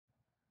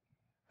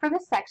for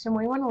this section,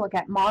 we want to look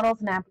at models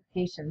and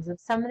applications of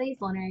some of these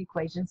linear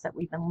equations that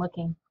we've been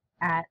looking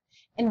at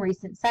in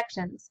recent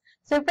sections.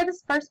 So for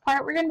this first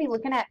part, we're going to be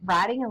looking at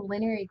writing a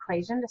linear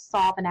equation to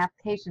solve an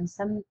application.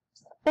 Some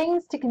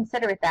things to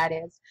consider with that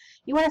is,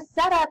 you want to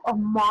set up or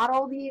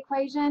model the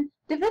equation,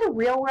 define a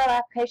real-world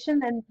application,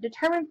 then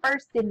determine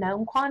first the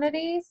known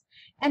quantities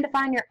and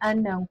define your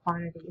unknown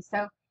quantities.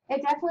 So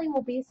it definitely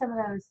will be some of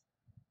those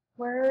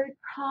word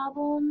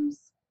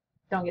problems.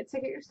 Don't get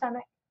sick at your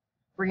stomach.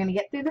 We're going to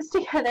get through this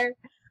together,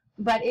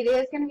 but it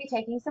is going to be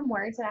taking some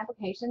words and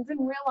applications in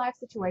real life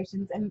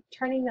situations and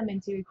turning them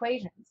into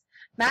equations.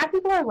 Math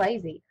people are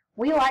lazy.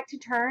 We like to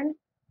turn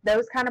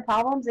those kind of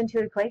problems into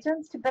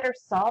equations to better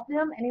solve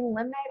them and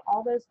eliminate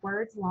all those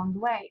words along the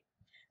way.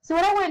 So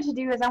what I want to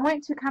do is I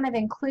want to kind of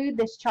include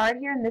this chart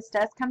here, and this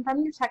does come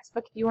from your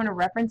textbook if you want to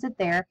reference it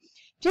there.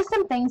 Just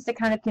some things to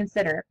kind of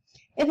consider.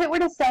 If it were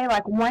to say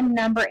like one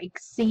number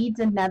exceeds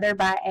another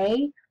by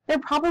a, they're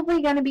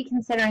probably going to be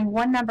considering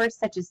one number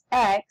such as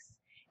x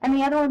and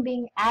the other one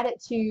being added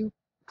to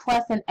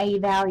plus an a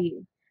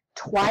value.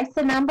 Twice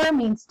a number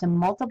means to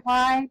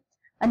multiply.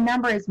 A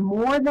number is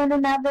more than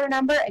another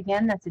number.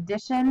 Again, that's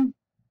addition.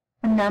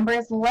 A number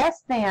is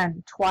less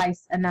than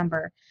twice a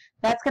number.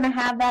 That's going to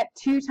have that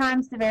 2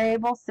 times the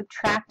variable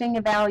subtracting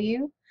a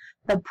value.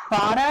 The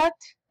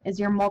product is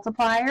your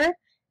multiplier.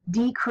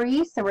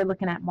 Decrease, so we're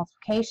looking at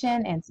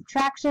multiplication and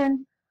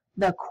subtraction.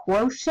 The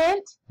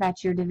quotient,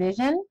 that's your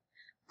division.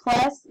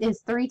 Plus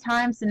is 3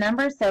 times the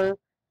number, so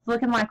it's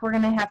looking like we're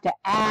going to have to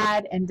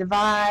add and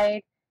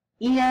divide.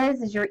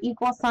 Is your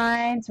equal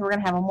sign, so we're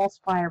going to have a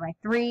multiplier by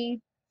 3.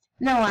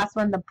 And then the last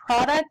one, the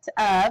product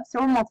of, so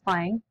we're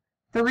multiplying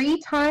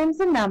 3 times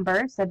the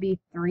number, so it'd be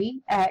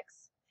 3x,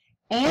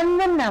 and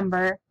the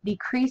number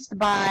decreased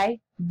by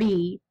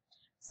b.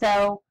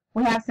 So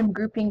we have some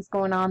groupings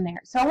going on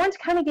there. So I want to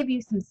kind of give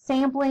you some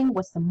sampling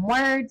with some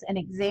words and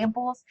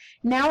examples.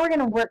 Now we're going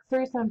to work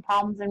through some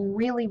problems and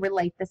really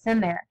relate this in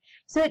there.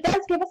 So it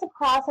does give us a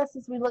process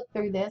as we look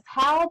through this,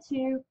 how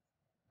to,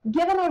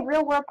 given a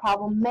real-world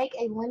problem, make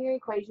a linear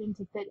equation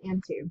to fit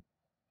into.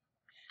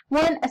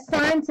 1,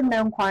 assign some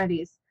known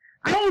quantities.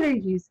 I either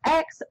use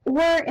X,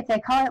 or if they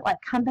call it like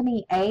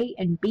company A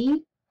and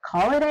B,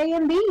 call it A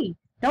and B.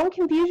 Don't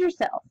confuse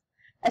yourself.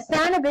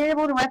 Assign a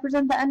variable to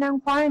represent the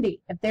unknown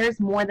quantity. If there's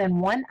more than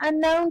one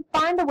unknown,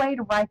 find a way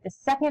to write the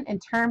second in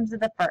terms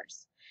of the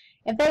first.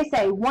 If they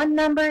say one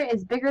number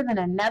is bigger than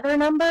another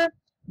number,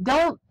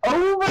 don't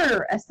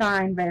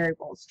over-assign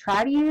variables.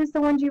 Try to use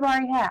the ones you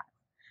already have.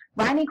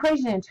 Write an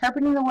equation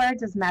interpreting the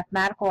words as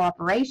mathematical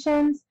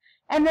operations,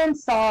 and then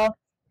solve.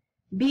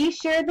 Be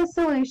sure the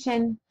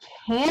solution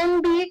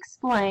can be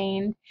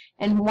explained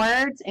in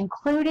words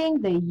including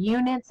the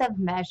units of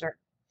measure.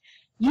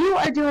 You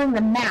are doing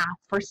the math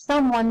for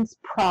someone's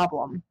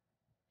problem.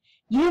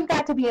 You've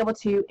got to be able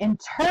to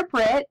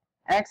interpret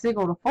x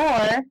equal to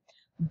 4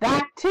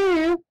 back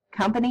to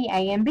company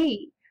A and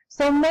B.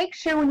 So make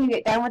sure when you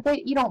get done with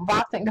it, you don't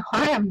box it and go,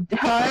 I am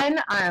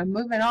done, I am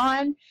moving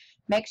on.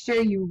 Make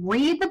sure you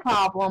read the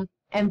problem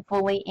and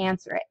fully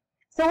answer it.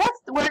 So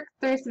let's work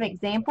through some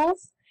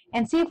examples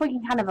and see if we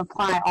can kind of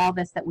apply all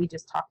this that we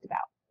just talked about.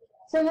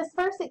 So in this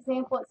first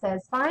example, it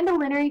says, find a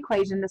linear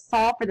equation to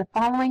solve for the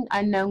following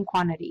unknown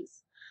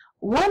quantities.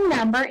 One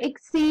number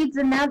exceeds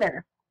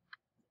another.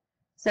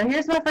 So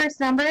here's my first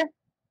number.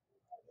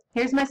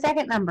 Here's my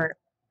second number.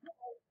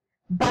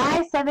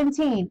 By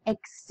 17.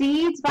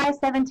 Exceeds by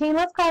 17.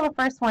 Let's call the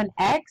first one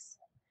x.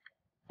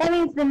 That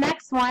means the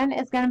next one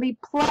is going to be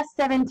plus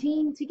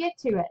 17 to get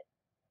to it.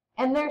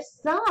 And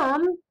there's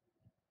some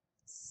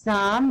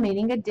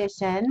meaning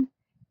addition,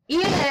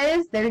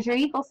 is, there's your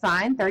equal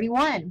sign,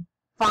 31.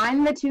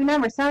 Find the two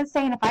numbers. So it's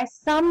saying if I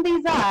sum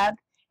these up,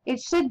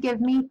 it should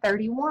give me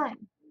 31.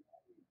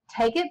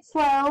 Take it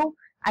slow.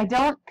 I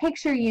don't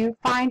picture you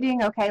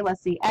finding, okay,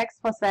 let's see, x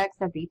plus x,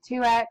 that'd be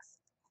 2x,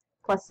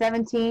 plus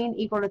 17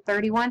 equal to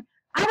 31.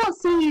 I don't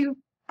see you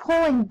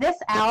pulling this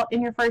out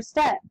in your first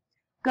step.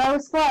 Go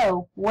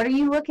slow. What are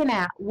you looking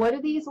at? What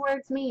do these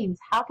words mean?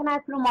 How can I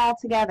put them all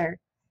together?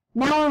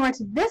 Now when we're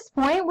to this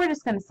point, we're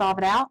just going to solve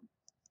it out.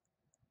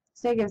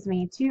 So it gives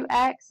me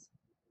 2x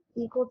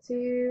equal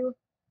to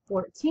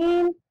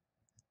 14.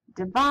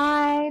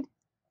 Divide.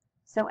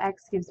 So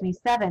x gives me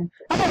 7.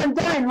 Oh, I'm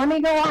done. Let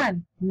me go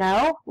on.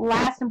 No.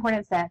 Last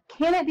important step.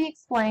 Can it be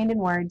explained in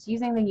words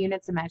using the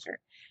units of measure?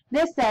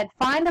 This said,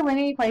 find a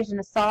linear equation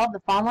to solve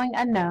the following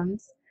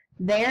unknowns.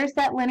 There's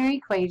that linear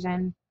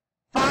equation.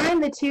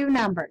 Find the two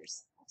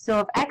numbers. So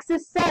if x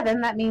is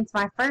 7, that means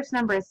my first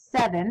number is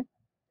 7.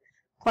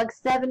 Plug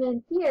 7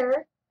 in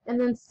here, and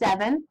then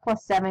 7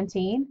 plus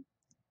 17.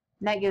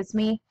 That gives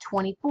me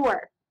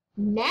 24.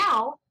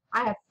 Now,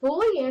 I have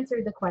fully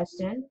answered the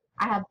question.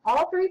 I have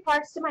all 3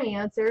 parts to my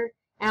answer,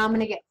 and I'm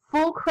going to get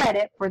full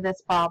credit for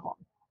this problem.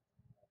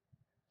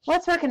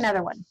 Let's work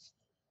another one.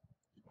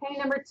 Okay,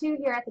 number 2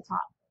 here at the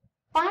top.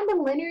 Find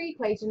a linear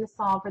equation to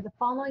solve for the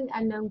following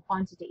unknown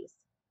quantities.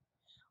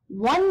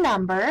 One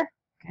number,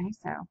 okay,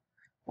 so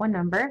one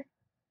number,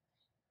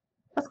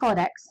 let's call it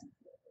x,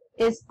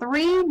 is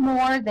 3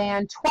 more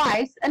than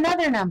twice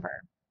another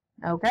number.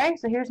 Okay,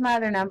 so here's my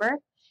other number.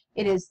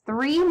 It is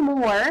 3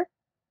 more.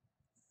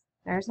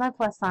 There's my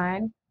plus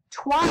sign.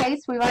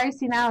 Twice, we've already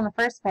seen that on the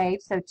first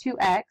page, so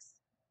 2x.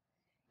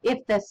 If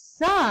the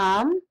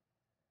sum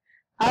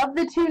of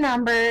the two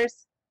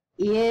numbers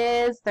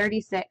is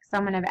 36. So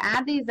I'm going to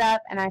add these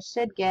up, and I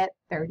should get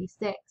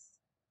 36.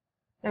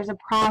 There's a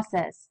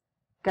process.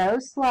 Go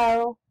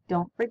slow.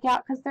 Don't freak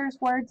out because there's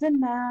words in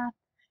math.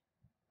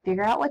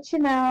 Figure out what you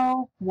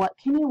know. What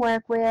can you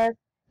work with?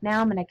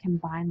 Now I'm going to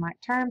combine my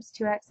terms.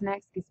 2x and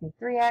x gives me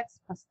 3x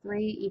plus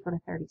 3 equal to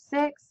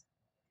 36.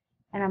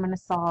 And I'm going to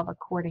solve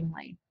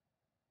accordingly.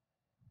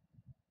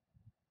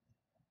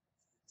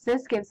 So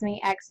this gives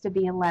me x to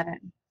be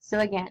 11. So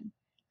again,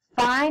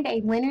 find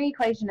a linear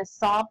equation to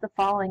solve the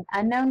following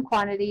unknown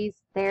quantities.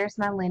 There's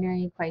my linear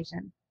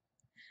equation.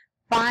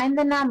 Find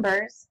the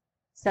numbers.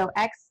 So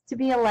x to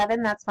be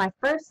 11, that's my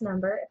first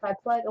number. If I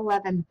plug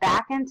 11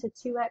 back into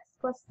 2x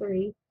plus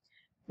 3,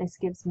 this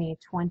gives me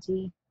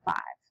 25.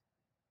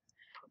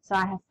 So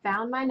I have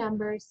found my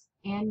numbers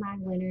and my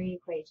linear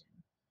equation.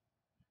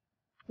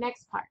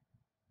 Next part.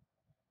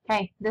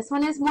 Okay, this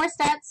one is more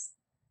steps,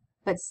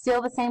 but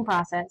still the same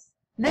process.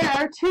 There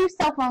are two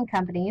cell phone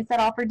companies that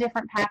offer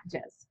different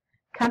packages.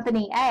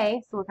 Company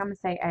A, so look, I'm going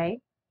to say A,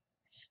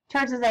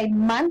 charges a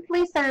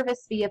monthly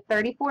service fee of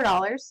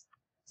 $34,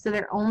 so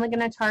they're only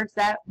going to charge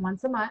that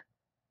once a month,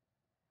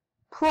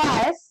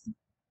 plus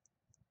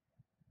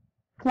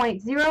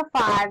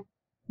 0.05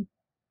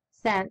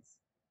 cents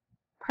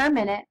per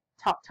minute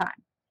talk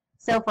time.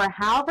 So for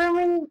however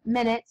many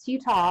minutes you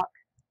talk,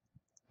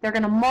 they're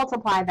going to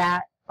multiply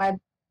that by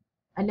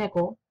a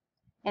nickel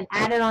and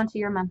add it onto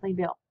your monthly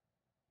bill.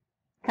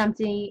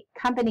 Company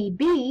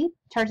B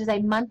charges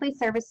a monthly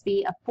service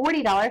fee of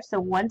 $40,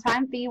 so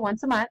one-time fee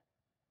once a month,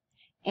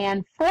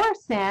 and 4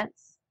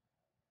 cents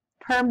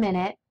per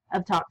minute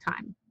of talk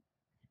time.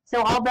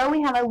 So although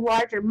we have a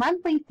larger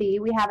monthly fee,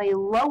 we have a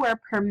lower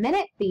per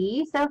minute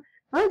fee, so it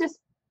really just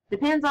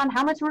depends on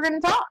how much we're going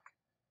to talk.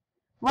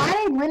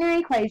 Write a linear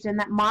equation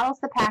that models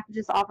the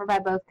packages offered by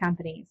both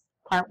companies.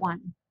 Part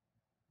 1.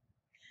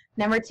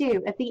 Number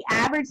 2, if the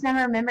average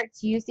number of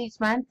minutes used each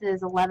month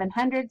is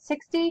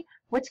 1,160,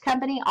 which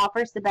company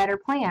offers the better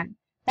plan?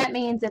 That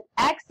means if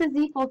X is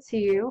equal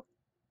to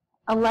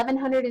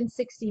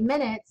 1,160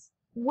 minutes,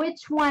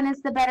 which one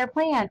is the better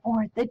plan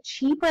or the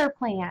cheaper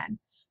plan?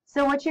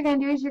 So what you're going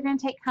to do is you're going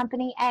to take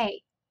company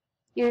A.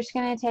 You're just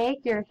going to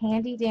take your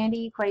handy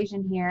dandy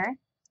equation here,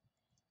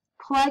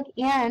 plug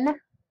in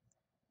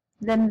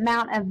the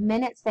amount of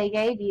minutes they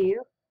gave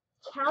you,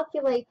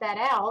 calculate that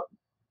out.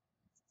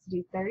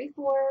 Do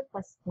 34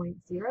 plus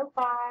 0.05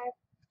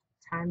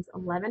 times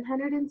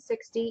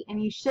 1,160,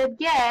 and you should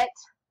get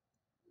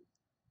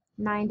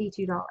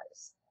 $92.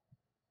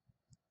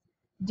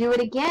 Do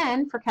it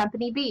again for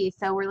company B.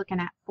 So we're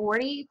looking at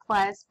 40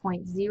 plus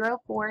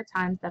 0.04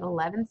 times that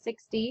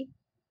 1,160,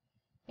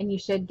 and you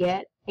should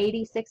get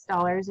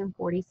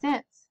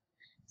 $86.40.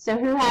 So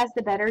who has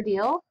the better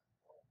deal?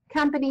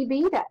 Company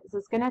B does.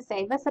 It's going to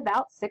save us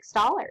about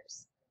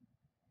 $6.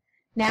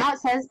 Now it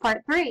says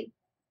part 3.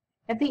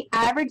 If the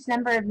average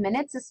number of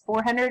minutes is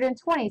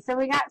 420, so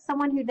we got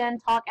someone who doesn't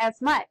talk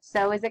as much.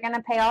 So is it going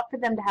to pay off for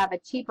them to have a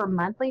cheaper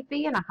monthly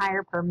fee and a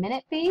higher per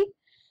minute fee?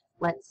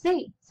 Let's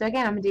see. So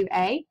again, I'm going to do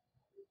A.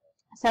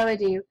 So I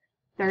do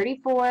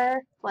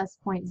 34 plus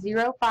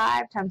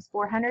 0.05 times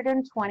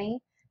 420.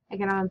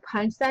 Again, I'm going to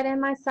punch that in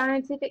my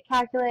scientific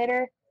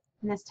calculator,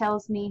 and this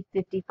tells me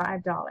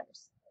 $55.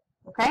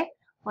 Okay,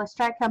 let's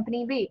try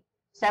company B.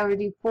 So we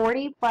do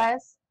 40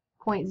 plus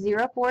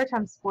 0.04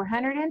 times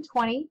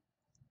 420.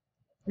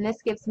 And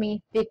this gives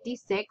me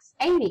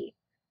 $56.80.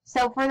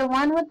 So for the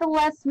one with the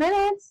less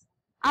minutes,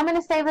 I'm going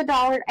to save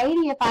 $1.80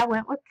 if I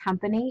went with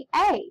company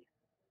A.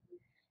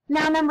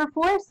 Now number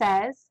 4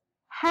 says,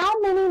 how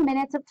many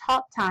minutes of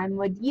talk time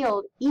would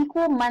yield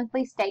equal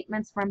monthly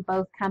statements from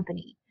both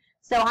companies?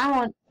 So I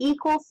want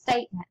equal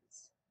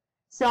statements.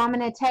 So I'm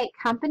going to take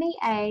company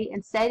A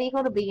and set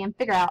equal to B and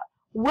figure out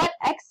what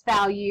X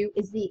value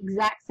is the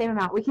exact same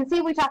amount. We can see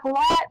if we talk a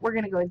lot, we're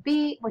going to go with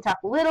B. If we talk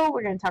little,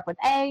 we're going to talk with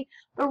A.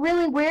 But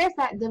really, where's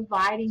that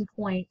dividing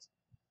point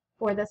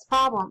for this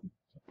problem?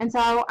 And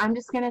so I'm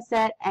just going to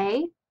set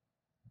A,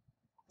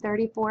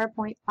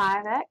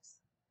 34.5x,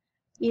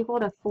 equal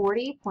to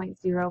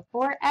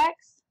 40.04x.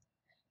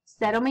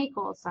 Set them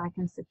equal, so I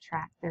can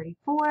subtract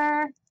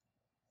 34.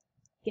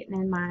 Getting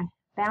in my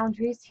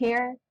boundaries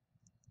here.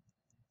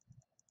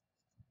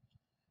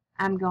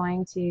 I'm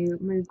going to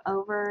move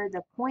over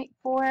the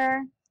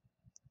 0.4.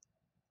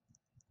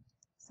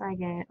 So I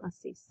get,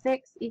 let's see,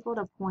 6 equal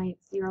to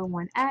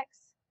 0.01x.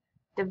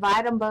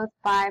 Divide them both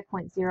by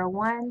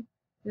 0.01, and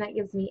that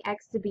gives me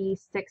x to be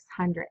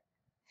 600.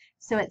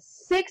 So at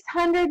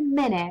 600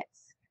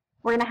 minutes,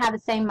 we're going to have the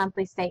same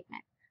monthly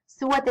statement.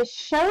 So what this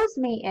shows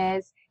me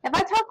is, if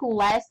I talk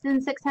less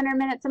than 600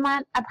 minutes a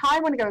month, I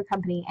probably want to go with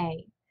company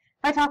A.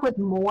 If I talk with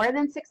more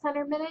than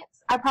 600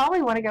 minutes, I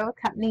probably want to go with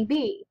company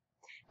B.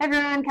 If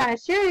you're kind of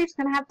sure, you're just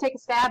going to have to take a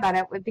stab at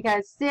it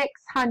because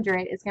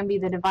 600 is going to be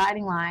the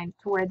dividing line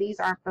to where these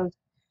aren't both,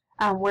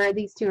 where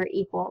these two are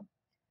equal.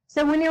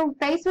 So when you're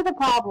faced with a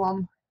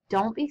problem,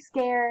 don't be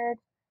scared.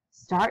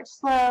 Start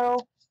slow.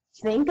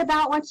 Think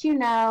about what you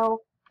know.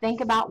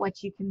 Think about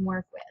what you can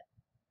work with.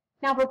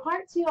 Now for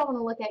part 2, I want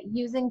to look at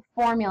using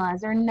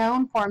formulas or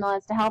known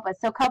formulas to help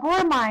us. So a couple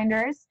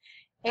reminders.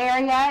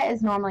 Area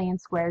is normally in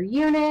square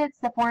units.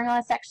 The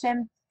formula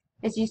section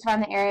is used to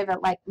find the area of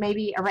like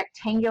maybe a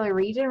rectangular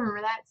region.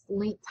 Remember that's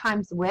length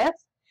times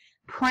width.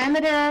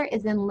 Perimeter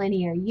is in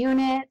linear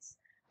units.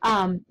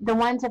 The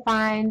one to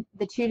find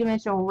the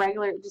two-dimensional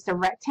regular, just a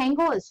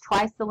rectangle, is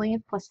twice the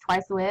length plus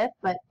twice the width,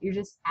 but you're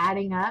just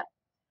adding up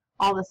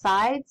all the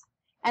sides.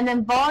 And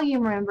then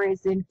volume, remember,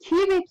 is in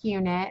cubic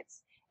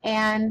units.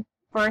 And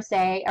for,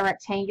 say, a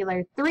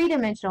rectangular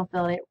three-dimensional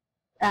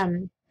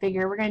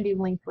figure, we're going to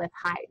do length, width,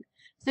 height.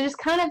 So just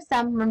kind of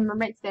some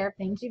remembrance there of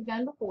things you've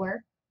done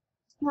before.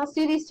 Let's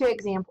do these 2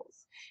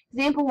 examples.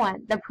 Example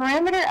 1, the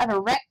perimeter of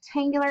a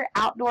rectangular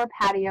outdoor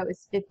patio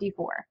is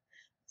 54.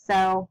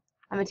 So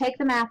I'm going to take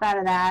the math out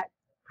of that.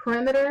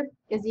 Perimeter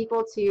is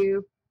equal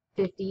to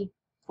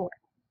 54.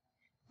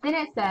 Then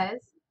it says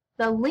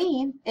the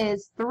length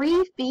is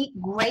 3 feet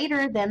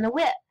greater than the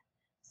width.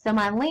 So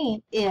my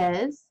length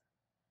is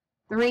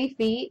 3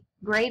 feet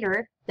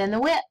greater than the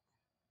width.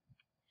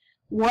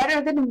 What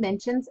are the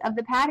dimensions of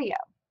the patio?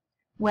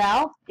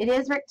 Well, it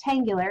is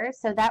rectangular,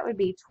 so that would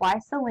be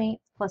twice the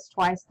length plus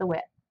twice the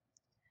width.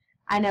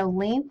 I know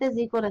length is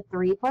equal to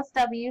 3 plus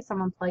w, so I'm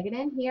going to plug it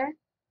in here.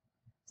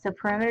 So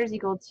perimeter is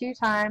equal to 2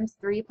 times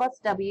 3 plus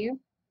w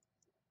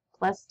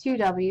plus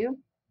 2w.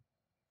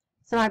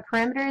 So my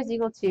perimeter is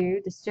equal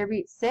to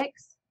distribute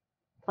 6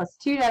 plus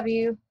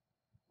 2w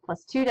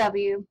plus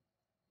 2w.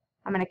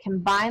 I'm going to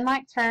combine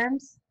like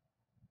terms.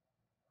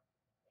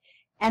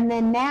 And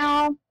then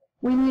now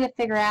we need to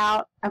figure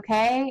out,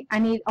 okay, I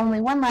need only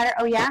one letter.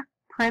 Oh yeah,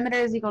 perimeter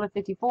is equal to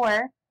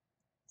 54.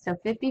 So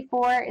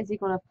 54 is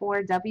equal to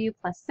 4w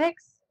plus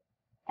 6,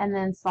 and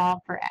then solve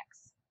for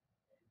x.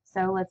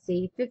 So let's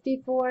see,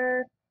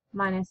 54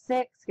 minus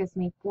 6 gives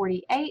me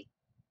 48.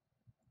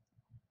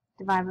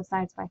 Divide both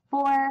sides by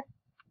 4.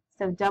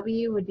 So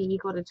w would be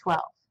equal to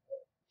 12.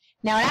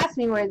 Now it asks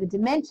me where are the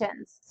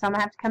dimensions. So I'm going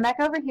to have to come back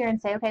over here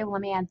and say, okay, well,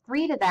 let me add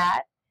 3 to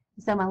that.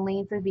 So my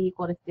length would be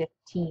equal to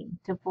 15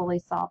 to fully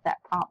solve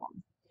that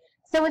problem.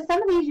 So with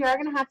some of these, you are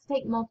going to have to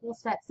take multiple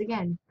steps.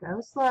 Again, go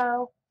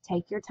slow,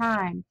 take your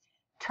time.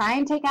 Try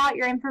and take out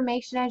your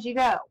information as you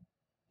go.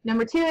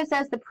 Number 2, it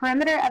says the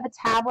perimeter of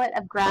a tablet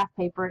of graph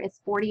paper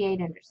is 48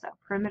 inches. So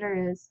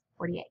perimeter is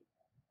 48.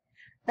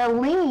 The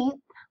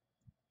length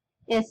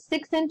is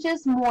 6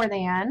 inches more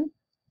than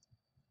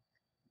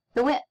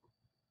the width.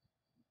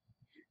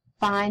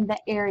 Find the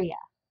area.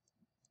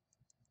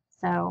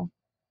 So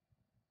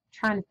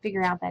trying to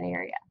figure out that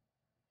area.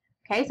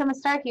 Okay, so I'm going to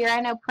start here.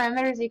 I know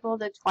perimeter is equal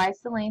to twice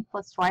the length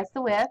plus twice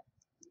the width.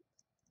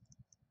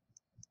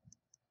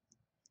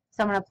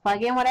 So I'm going to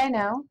plug in what I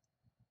know.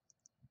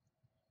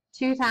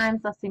 2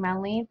 times, let's see, my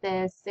length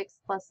is 6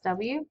 plus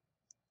w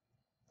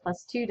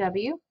plus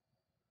 2w.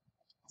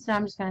 So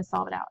I'm just going to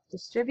solve it out.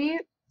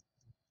 Distribute.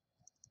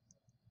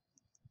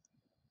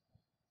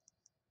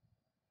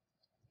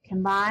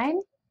 Combine.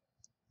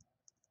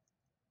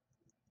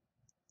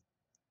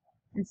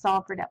 And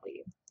solve for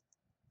w.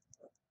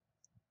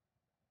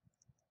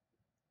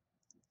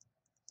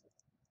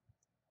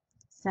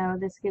 So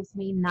this gives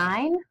me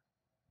 9.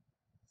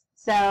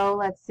 So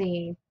let's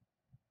see.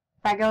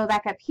 If I go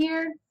back up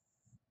here,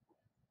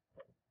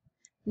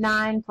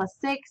 9 plus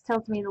 6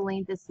 tells me the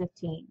length is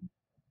 15.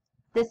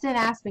 This didn't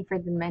ask me for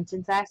the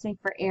dimensions, it asked me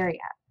for area.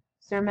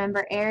 So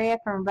remember, area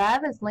from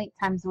above is length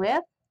times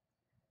width.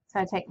 So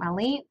I take my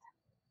length,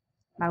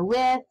 my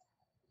width,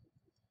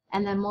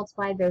 and then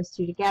multiply those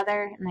 2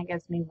 together, and that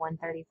gives me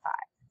 135.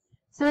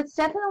 So it's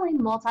definitely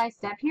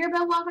multi-step here,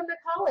 but welcome to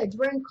college.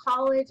 We're in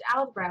college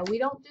algebra. We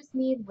don't just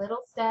need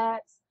little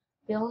steps,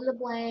 fill in the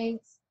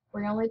blanks,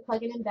 we're only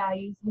plugging in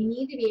values. We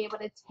need to be able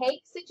to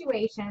take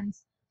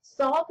situations,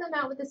 solve them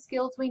out with the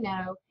skills we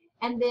know,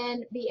 and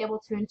then be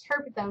able to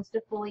interpret those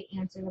to fully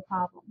answer the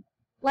problem.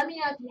 Let me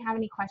know if you have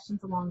any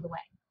questions along the way.